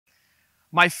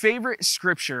My favorite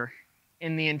scripture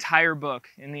in the entire book,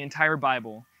 in the entire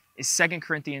Bible, is 2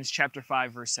 Corinthians chapter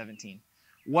 5, verse 17.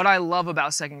 What I love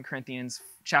about 2 Corinthians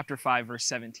chapter 5, verse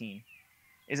 17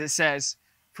 is it says,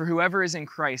 "For whoever is in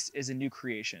Christ is a new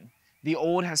creation. The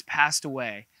old has passed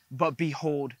away, but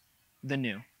behold the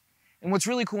new." And what's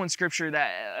really cool in Scripture,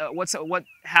 that what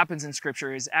happens in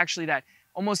Scripture is actually that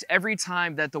almost every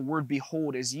time that the word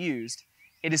behold is used,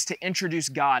 it is to introduce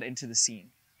God into the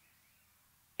scene.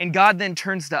 And God then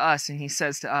turns to us and he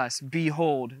says to us,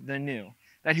 "Behold the new."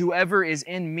 That whoever is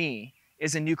in me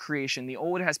is a new creation. The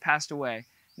old has passed away.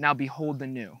 Now behold the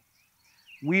new.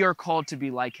 We are called to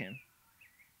be like him.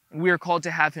 And we are called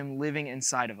to have him living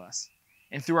inside of us.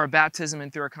 And through our baptism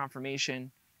and through our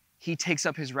confirmation, he takes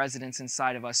up his residence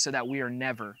inside of us so that we are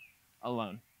never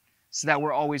alone. So that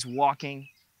we're always walking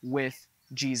with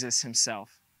Jesus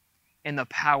himself in the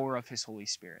power of his Holy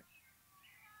Spirit.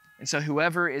 And so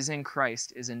whoever is in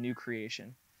Christ is a new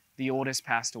creation. The old has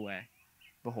passed away.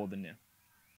 Behold the new.